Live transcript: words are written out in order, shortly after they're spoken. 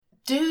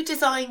Do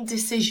design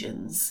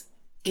decisions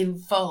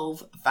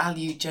involve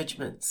value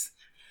judgments?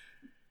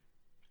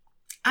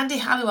 Andy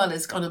Halliwell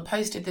has gone and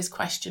posted this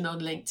question on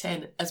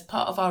LinkedIn as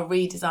part of our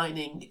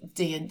redesigning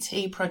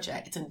D&T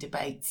project and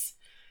debates.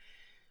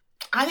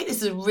 I think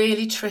this is a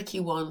really tricky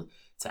one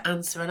to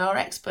answer, and our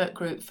expert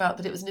group felt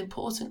that it was an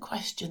important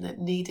question that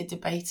needed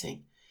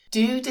debating.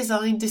 Do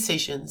design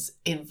decisions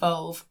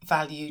involve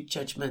value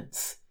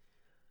judgments?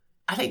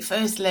 I think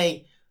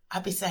firstly,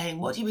 I'd be saying,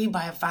 what do you mean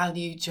by a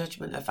value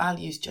judgment, a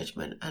values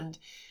judgment? And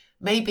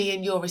maybe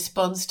in your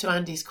response to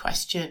Andy's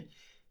question,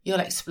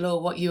 you'll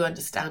explore what you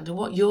understand and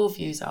what your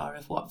views are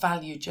of what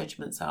value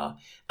judgments are,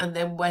 and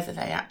then whether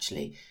they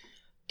actually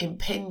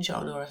impinge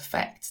on or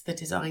affect the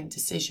design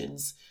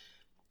decisions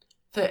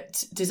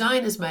that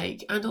designers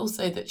make and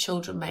also that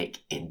children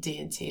make in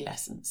D&T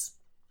lessons.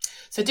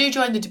 So do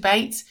join the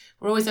debate.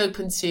 We're always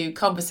open to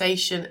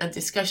conversation and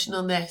discussion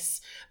on this.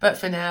 But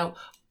for now,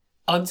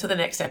 on to the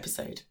next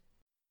episode.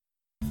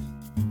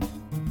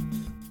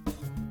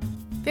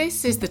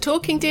 This is the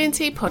Talking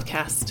D&T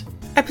podcast,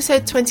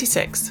 episode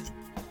 26.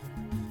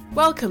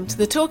 Welcome to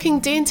the Talking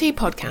D&T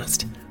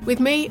podcast with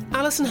me,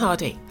 Alison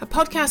Hardy, a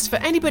podcast for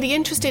anybody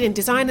interested in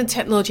design and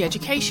technology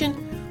education,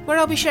 where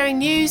I'll be sharing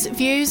news,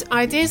 views,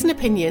 ideas and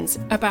opinions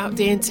about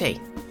D&T.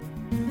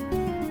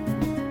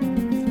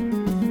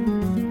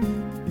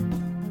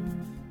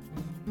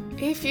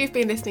 If you've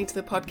been listening to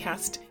the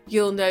podcast,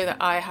 you'll know that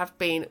I have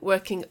been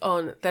working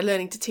on the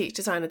Learning to Teach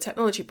Design and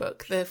Technology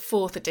book, the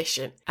 4th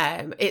edition.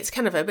 It's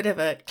kind of a bit of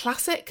a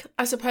classic,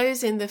 I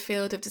suppose, in the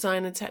field of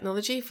design and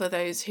technology for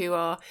those who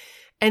are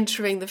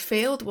entering the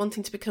field,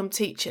 wanting to become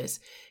teachers.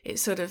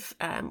 It's sort of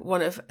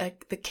one of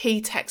the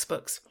key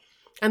textbooks.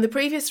 And the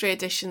previous 3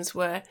 editions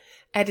were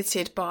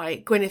edited by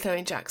Gwyneth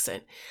Owen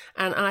Jackson.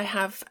 And I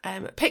have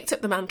picked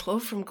up the mantle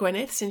from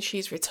Gwyneth since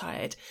she's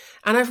retired.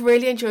 And I've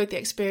really enjoyed the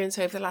experience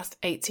over the last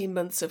 18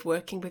 months of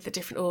working with the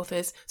different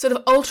authors, sort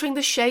of altering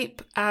the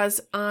shape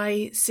as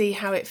I see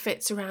how it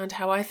fits around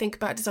how I think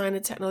about design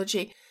and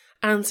technology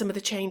and some of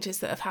the changes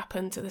that have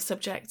happened to the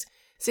subject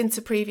since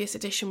the previous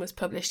edition was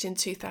published in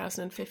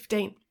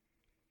 2015.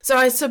 So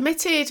I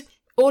submitted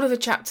all of the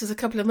chapters a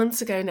couple of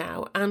months ago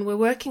now, and we're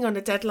working on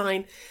a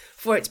deadline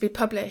for it to be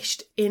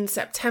published in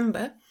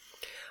September.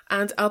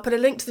 And I'll put a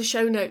link to the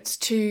show notes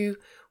to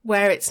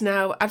where it's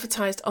now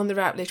advertised on the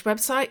Routledge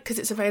website because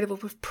it's available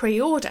for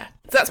pre-order.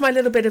 So that's my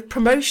little bit of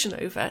promotion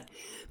over.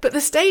 But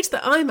the stage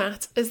that I'm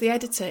at as the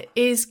editor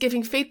is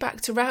giving feedback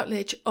to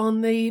Routledge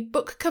on the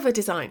book cover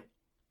design.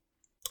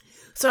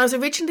 So I was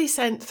originally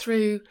sent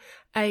through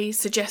a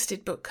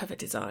suggested book cover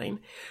design,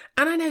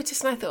 and I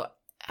noticed and I thought,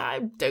 I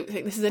don't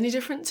think this is any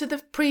different to the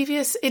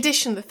previous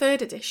edition, the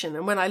 3rd edition.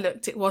 And when I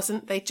looked, it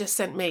wasn't. They just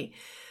sent me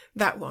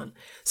that one.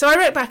 So I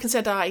wrote back and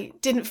said I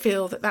didn't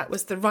feel that that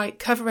was the right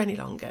cover any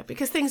longer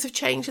because things have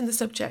changed in the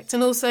subject.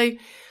 And also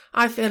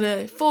I feel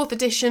a 4th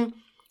edition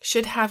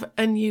should have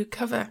a new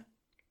cover.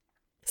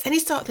 So then you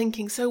start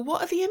thinking, so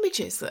what are the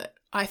images that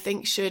I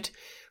think should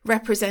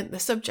represent the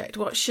subject?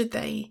 What should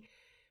they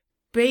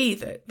be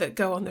that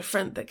go on the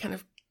front that kind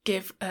of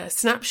give a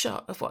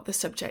snapshot of what the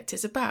subject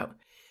is about?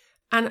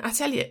 And I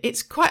tell you,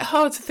 it's quite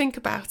hard to think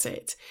about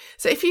it.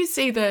 So if you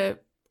see the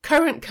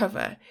current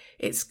cover,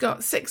 it's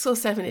got 6 or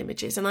 7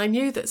 images, and I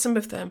knew that some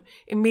of them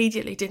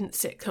immediately didn't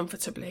sit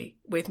comfortably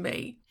with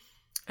me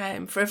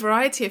for a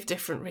variety of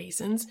different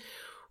reasons.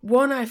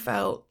 One, I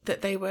felt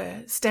that they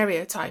were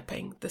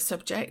stereotyping the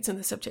subject and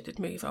the subject would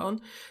move on.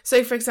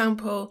 So, for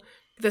example,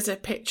 there's a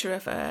picture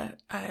of a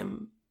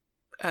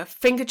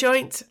finger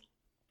joint,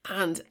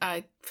 and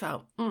I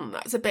felt,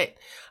 that's a bit...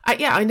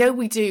 I know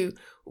we do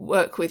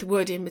work with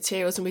wood in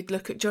materials and we'd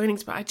look at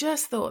joinings, but I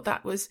just thought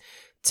that was,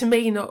 to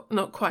me,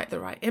 not quite the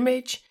right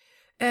image.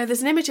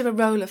 There's an image of a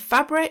roll of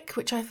fabric,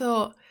 which I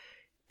thought,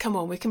 come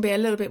on, we can be a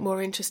little bit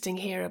more interesting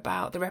here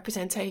about the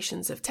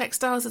representations of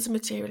textiles as a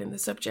material in the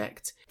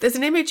subject. There's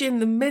an image in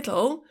the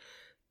middle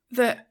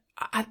that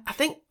I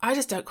think I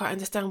just don't quite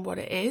understand what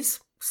it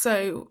is.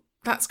 So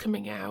that's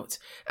coming out.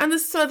 And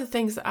there's some other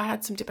things that I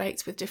had some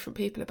debates with different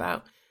people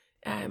about,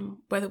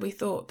 whether we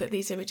thought that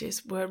these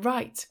images were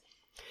right.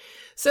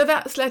 So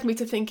that's led me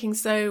to thinking,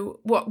 so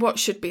what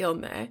should be on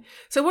there?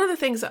 So one of the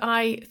things that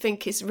I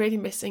think is really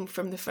missing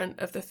from the front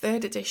of the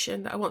 3rd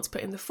edition that I want to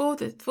put in the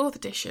 4th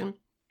edition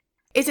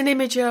is an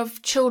image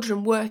of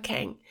children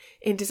working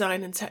in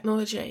design and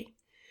technology.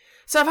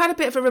 So I've had a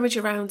bit of a rummage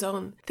around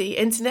on the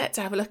internet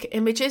to have a look at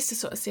images to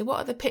sort of see what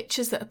are the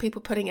pictures that are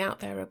people putting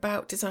out there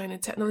about design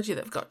and technology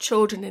that have got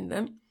children in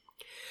them.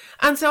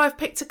 And so I've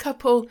picked a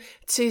couple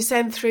to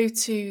send through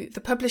to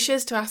the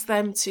publishers to ask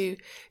them to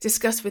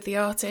discuss with the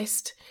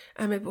artist,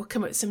 and maybe we'll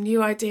come up with some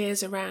new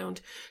ideas around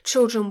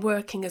children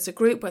working as a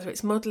group, whether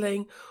it's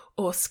modelling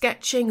or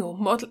sketching or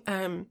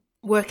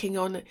working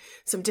on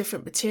some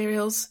different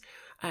materials,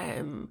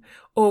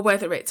 or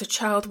whether it's a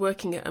child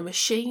working at a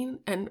machine.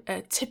 And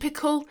a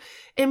typical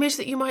image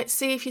that you might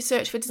see if you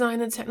search for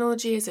design and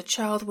technology is a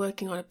child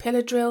working on a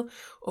pillar drill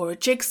or a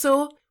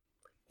jigsaw.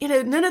 You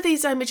know, none of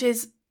these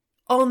images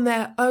on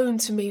their own,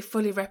 to me,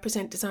 fully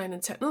represent design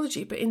and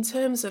technology, but in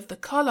terms of the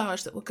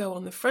collage that will go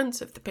on the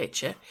front of the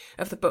picture,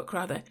 of the book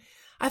rather,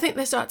 I think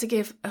they start to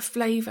give a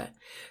flavour.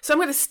 So I'm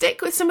going to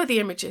stick with some of the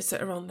images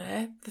that are on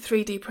there, the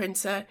 3D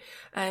printer,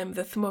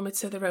 the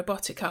thermometer, the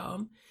robotic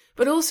arm,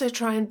 but also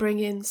try and bring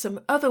in some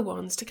other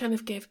ones to kind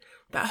of give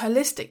that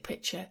holistic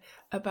picture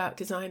about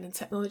design and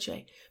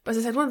technology. But as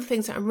I said, one of the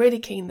things that I'm really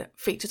keen that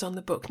features on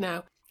the book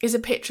now is a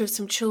picture of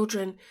some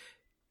children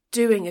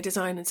doing a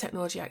design and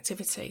technology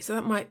activity. So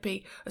that might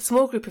be a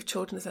small group of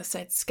children, as I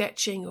said,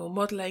 sketching or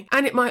modelling,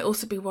 and it might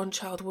also be one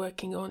child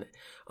working on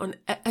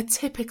a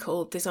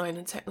typical design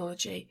and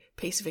technology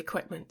piece of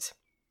equipment.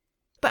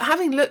 But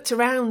having looked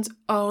around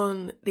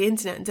on the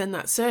internet and done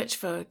that search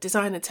for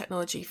design and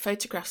technology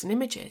photographs and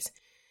images,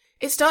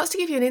 it starts to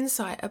give you an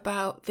insight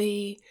about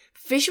the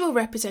visual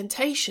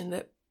representation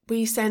that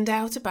we send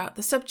out about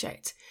the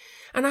subject.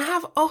 And I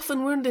have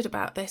often wondered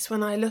about this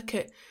when I look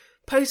at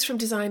posts from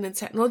design and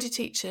technology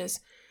teachers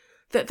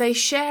that they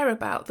share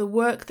about the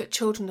work that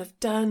children have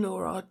done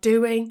or are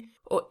doing,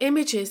 or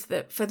images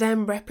that for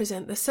them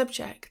represent the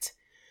subject.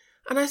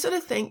 And I sort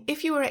of think,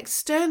 if you were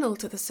external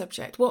to the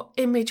subject, what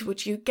image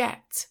would you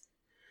get?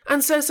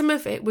 And so some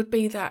of it would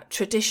be that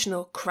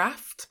traditional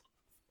craft.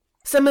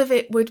 Some of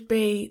it would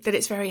be that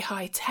it's very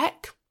high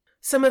tech.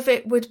 Some of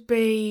it would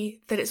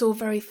be that it's all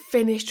very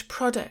finished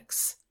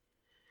products.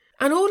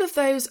 And all of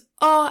those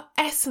are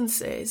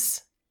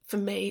essences, for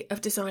me,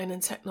 of design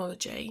and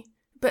technology,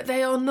 but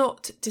they are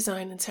not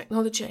design and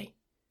technology.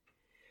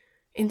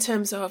 In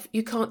terms of,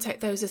 you can't take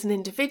those as an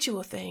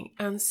individual thing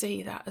and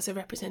see that as a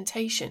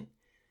representation.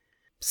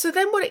 So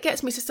then what it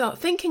gets me to start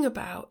thinking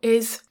about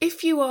is,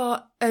 if you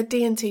are a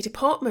D&T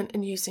department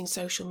and using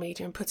social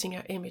media and putting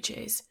out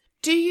images,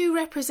 do you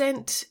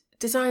represent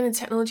design and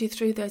technology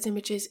through those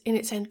images in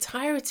its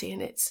entirety,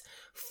 in its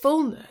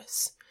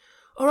fullness?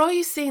 Or are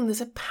you seeing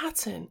there's a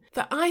pattern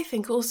that I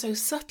think also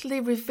subtly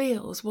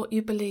reveals what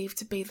you believe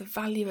to be the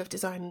value of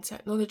design and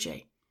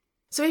technology?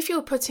 So if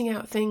you're putting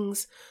out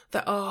things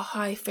that are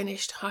high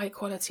finished, high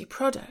quality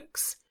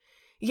products,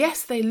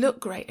 yes, they look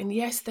great, and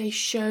yes, they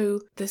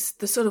show the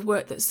sort of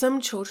work that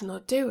some children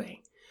are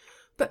doing,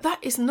 but that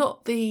is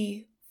not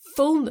the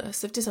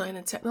fullness of design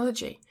and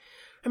technology.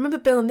 I remember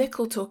Bill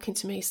Nicol talking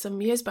to me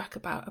some years back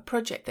about a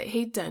project that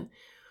he'd done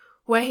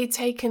where he'd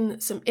taken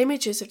some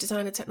images of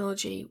design and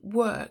technology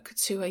work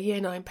to a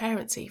Year 9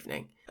 parents'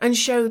 evening and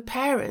showed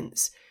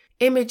parents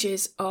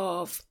images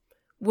of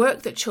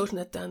work that children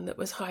had done that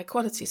was high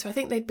quality. So I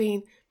think they'd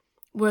been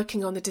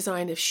working on the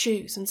design of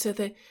shoes. And so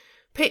the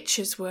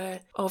pictures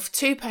were of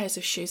 2 pairs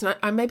of shoes. And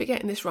I may be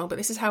getting this wrong, but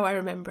this is how I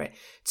remember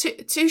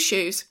it. Two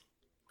shoes,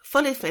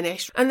 fully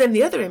finished. And then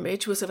the other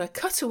image was of a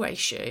cutaway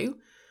shoe,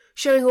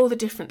 showing all the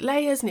different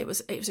layers, and it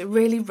was a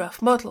really rough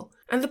model.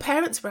 And the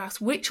parents were asked,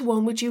 which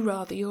one would you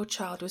rather your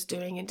child was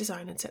doing in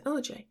design and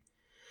technology?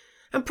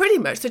 And pretty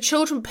much the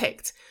children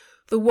picked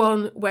the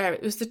one where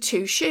it was the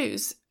 2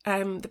 shoes.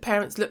 The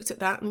parents looked at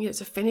that, and it's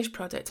a finished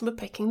product, and were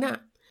picking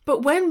that.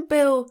 But when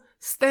Bill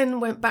then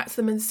went back to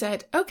them and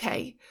said,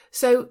 okay,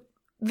 so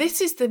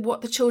this is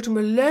what the children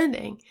were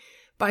learning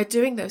by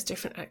doing those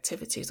different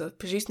activities or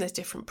producing those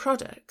different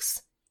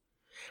products,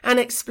 and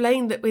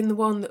explained that in the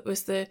one that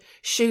was the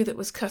shoe that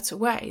was cut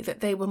away,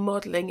 that they were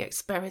modelling,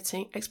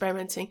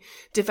 experimenting,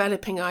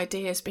 developing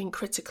ideas, being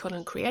critical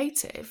and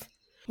creative.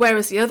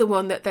 Whereas the other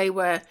one, that they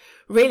were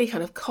really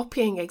kind of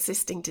copying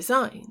existing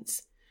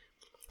designs,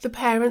 the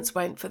parents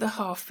went for the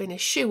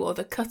half-finished shoe or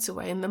the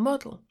cutaway in the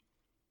model.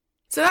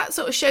 So that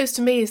sort of shows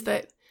to me is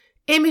that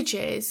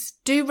images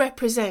do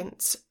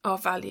represent our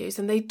values,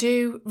 and they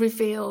do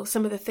reveal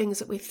some of the things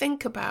that we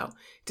think about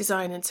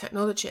design and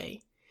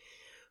technology.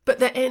 But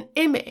that an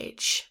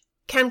image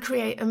can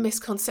create a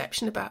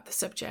misconception about the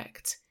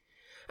subject.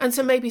 And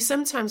so maybe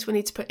sometimes we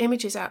need to put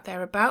images out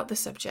there about the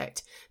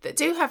subject that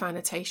do have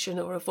annotation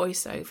or a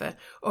voiceover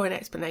or an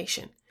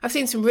explanation. I've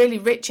seen some really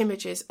rich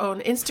images on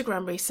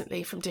Instagram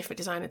recently from different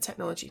design and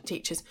technology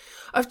teachers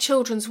of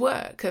children's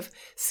work, of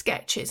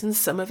sketches, and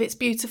some of it's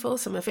beautiful,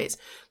 some of it's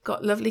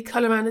got lovely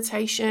colour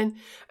annotation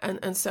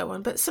and so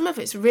on, but some of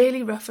it's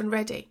really rough and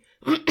ready.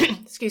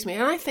 Excuse me.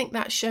 And I think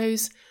that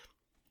shows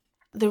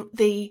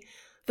the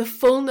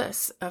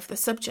fullness of the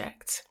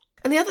subject.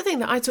 And the other thing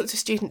that I talk to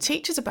student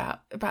teachers about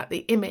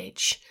the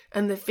image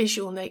and the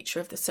visual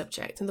nature of the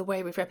subject and the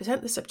way we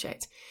represent the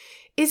subject,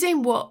 is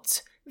in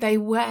what they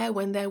wear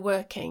when they're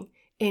working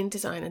in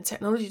design and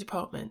technology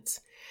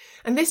departments.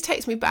 And this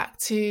takes me back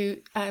to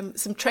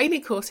some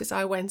training courses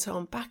I went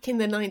on back in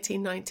the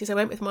 1990s. I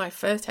went with my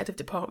first head of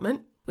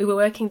department. We were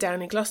working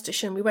down in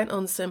Gloucestershire, and we went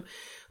on some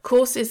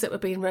courses that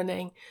had been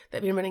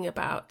running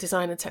about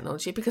design and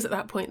technology, because at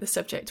that point the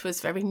subject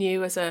was very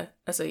new as a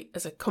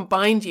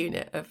combined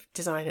unit of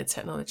design and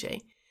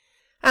technology.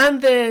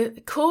 And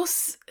the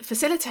course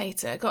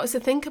facilitator got us to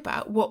think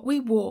about what we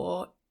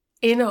wore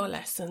in our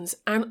lessons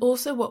and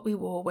also what we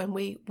wore when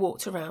we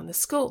walked around the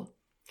school.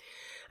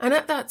 And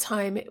at that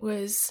time it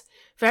was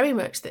very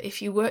much that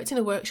if you worked in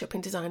a workshop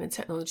in design and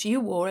technology,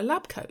 you wore a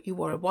lab coat. You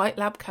wore a white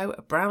lab coat,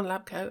 a brown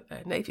lab coat,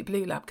 a navy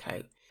blue lab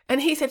coat.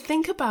 And he said,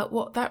 think about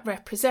what that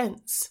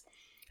represents.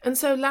 And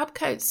so lab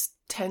coats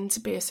tend to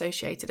be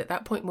associated at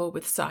that point more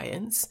with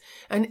science.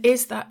 And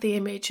is that the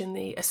image and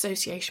the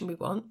association we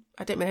want?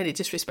 I don't mean any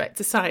disrespect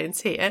to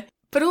science here.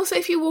 But also,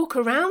 if you walk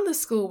around the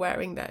school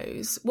wearing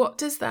those, what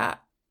does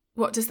that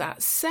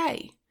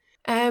say?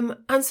 And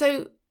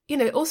so,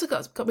 it also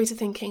got me to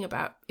thinking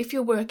about, if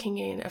you're working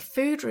in a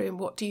food room,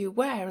 what do you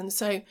wear? And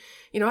so,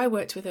 I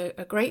worked with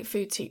a great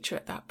food teacher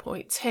at that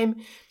point, Tim,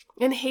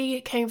 and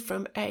he came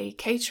from a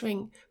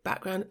catering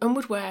background and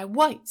would wear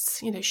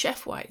whites,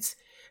 chef whites.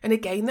 And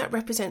again, that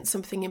represents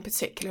something in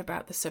particular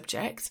about the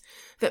subject,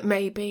 that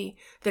may be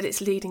that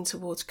it's leading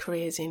towards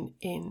careers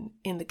in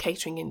the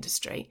catering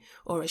industry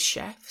or as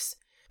chefs.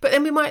 But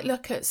then we might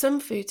look at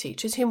some food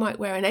teachers who might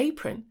wear an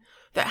apron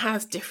that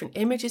has different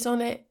images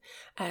on it,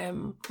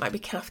 might be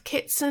Cath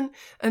Kidston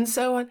and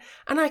so on.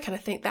 And I kind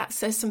of think that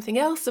says something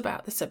else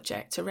about the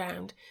subject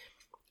around,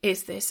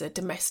 is this a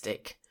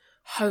domestic,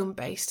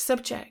 home-based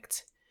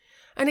subject?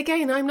 And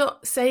again, I'm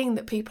not saying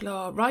that people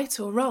are right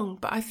or wrong,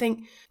 but I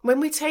think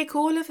when we take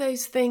all of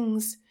those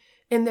things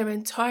in their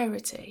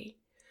entirety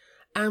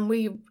and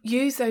we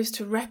use those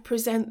to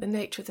represent the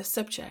nature of the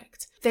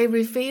subject, they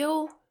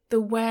reveal the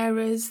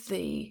wearers,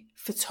 the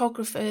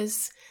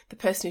photographers, the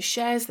person who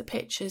shares the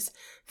pictures,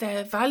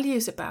 their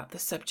values about the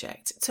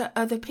subject to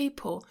other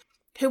people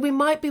who we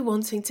might be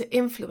wanting to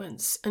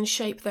influence and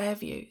shape their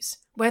views.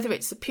 Whether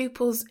it's the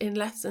pupils in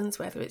lessons,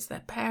 whether it's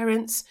their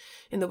parents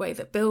in the way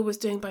that Bill was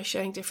doing by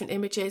showing different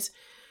images,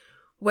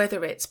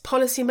 whether it's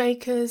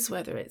policymakers,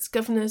 whether it's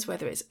governors,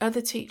 whether it's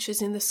other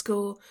teachers in the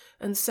school,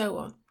 and so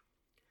on.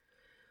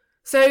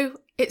 So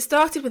it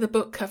started with a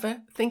book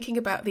cover, thinking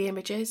about the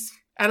images,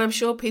 and I'm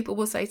sure people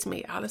will say to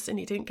me, Alison,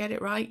 you didn't get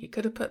it right. You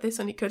could have put this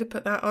on, you could have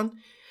put that on.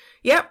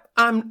 Yep,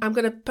 I'm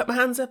going to put my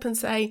hands up and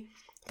say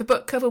the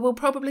book cover will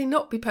probably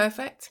not be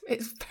perfect.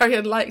 It's very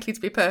unlikely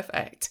to be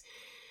perfect.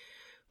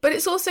 But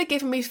it's also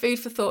given me food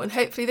for thought, and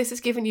hopefully this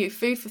has given you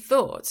food for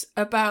thought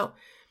about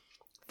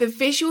the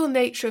visual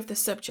nature of the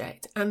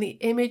subject and the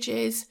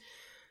images,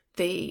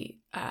 the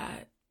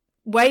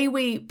way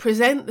we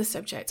present the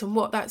subject and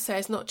what that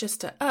says not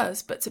just to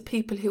us, but to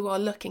people who are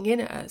looking in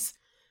at us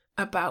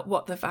about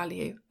what the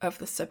value of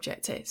the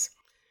subject is.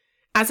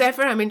 As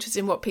ever, I'm interested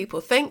in what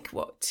people think,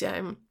 what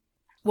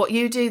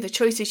you do, the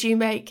choices you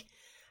make,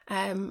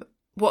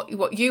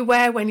 what you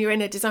wear when you're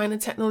in a design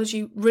and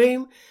technology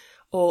room,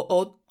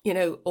 or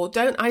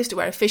don't. I used to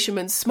wear a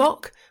fisherman's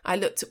smock. I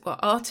looked at what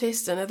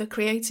artists and other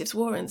creatives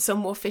wore, and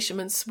some wore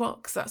fisherman's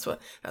smocks. That's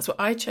what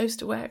I chose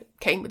to wear. It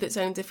came with its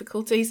own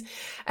difficulties.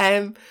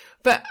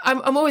 But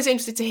I'm always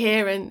interested to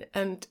hear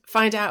and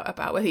find out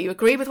about whether you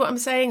agree with what I'm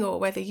saying or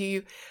whether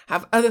you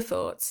have other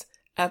thoughts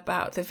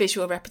about the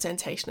visual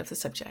representation of the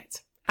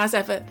subject. As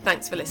ever,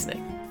 thanks for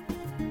listening.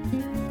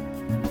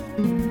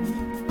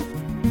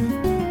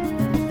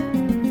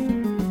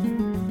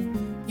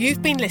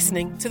 You've been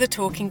listening to the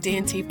Talking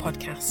D&T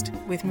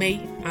podcast with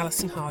me,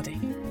 Alison Hardy.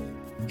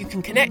 You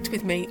can connect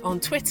with me on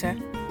Twitter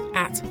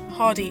at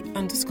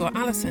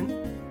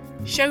Hardy_Alison.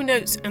 Show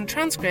notes and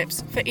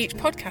transcripts for each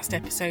podcast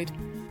episode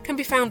can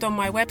be found on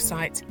my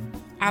website,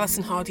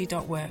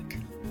 alisonhardy.work.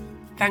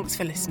 Thanks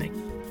for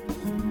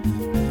listening.